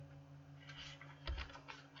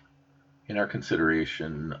In our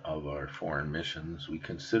consideration of our foreign missions, we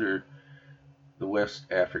consider the West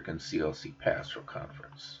African CLC Pastoral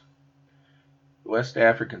Conference. The West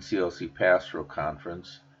African CLC Pastoral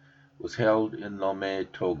Conference was held in Lomé,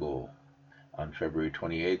 Togo on February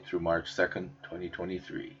 28 through March 2,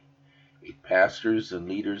 2023. 8 pastors and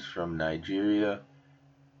leaders from Nigeria,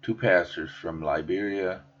 2 pastors from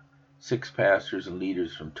Liberia, 6 pastors and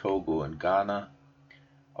leaders from Togo and Ghana,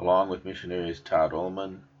 along with missionaries Todd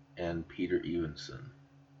Ullman and Peter Evenson.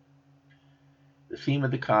 The theme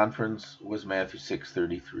of the conference was Matthew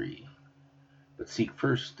 6:33. But seek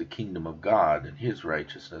first the kingdom of God and his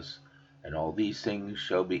righteousness, and all these things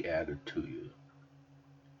shall be added to you.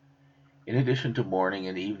 In addition to morning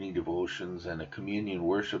and evening devotions and a communion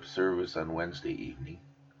worship service on Wednesday evening,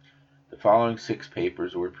 the following 6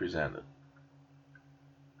 papers were presented.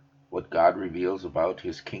 What God reveals about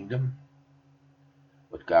his kingdom,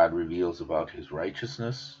 what God reveals about his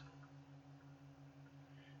righteousness,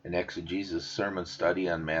 an exegesis sermon study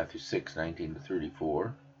on Matthew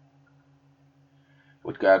 6:19-34,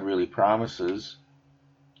 what God really promises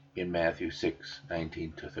in Matthew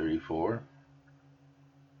 6:19-34,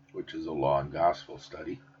 which is a law and gospel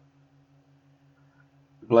study,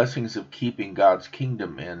 the blessings of keeping God's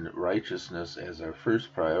kingdom and righteousness as our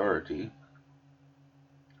first priority,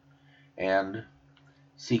 and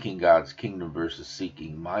seeking God's kingdom versus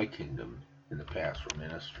seeking my kingdom in the pastoral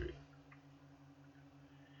ministry.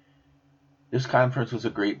 This conference was a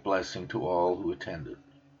great blessing to all who attended.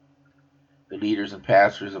 The leaders and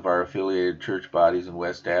pastors of our affiliated church bodies in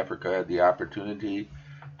West Africa had the opportunity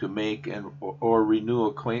to make or renew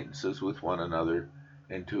acquaintances with one another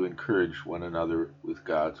and to encourage one another with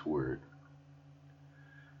God's Word.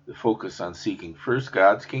 The focus on seeking first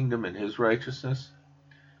God's kingdom and his righteousness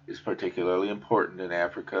is particularly important in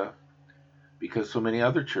Africa because so many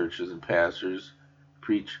other churches and pastors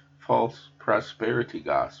preach false prosperity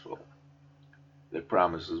gospel that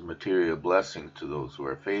promises material blessings to those who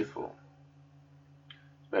are faithful,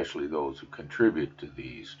 especially those who contribute to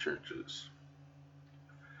these churches.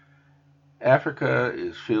 Africa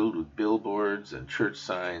is filled with billboards and church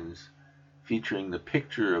signs featuring the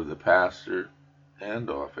picture of the pastor and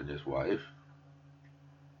often his wife.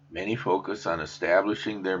 Many focus on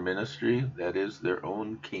establishing their ministry, that is, their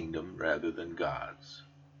own kingdom rather than God's.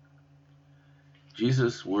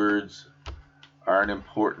 Jesus' words are an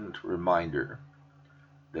important reminder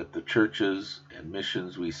that the churches and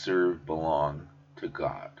missions we serve belong to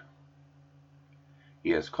God.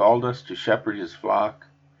 He has called us to shepherd his flock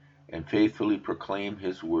and faithfully proclaim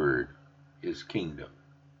his word, his kingdom,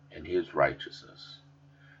 and his righteousness,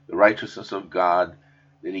 the righteousness of God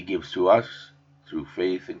that he gives to us through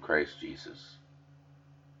faith in Christ Jesus.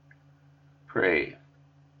 Pray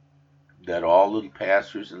that all the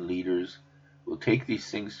pastors and leaders will take these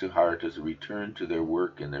things to heart as they return to their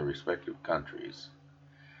work in their respective countries,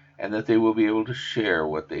 and that they will be able to share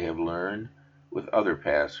what they have learned with other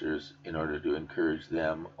pastors in order to encourage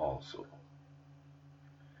them also.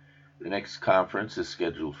 The next conference is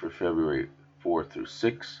scheduled for February 4 through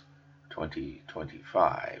 6,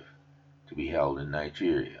 2025, to be held in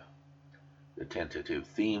Nigeria. The tentative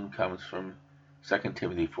theme comes from 2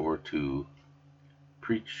 Timothy 4:2,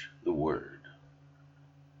 Preach the Word.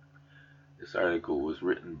 This article was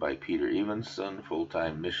written by Peter Evenson,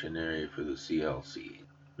 full-time missionary for the CLC.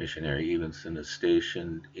 Missionary Evenson is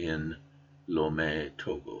stationed in Lomé,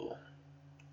 Togo.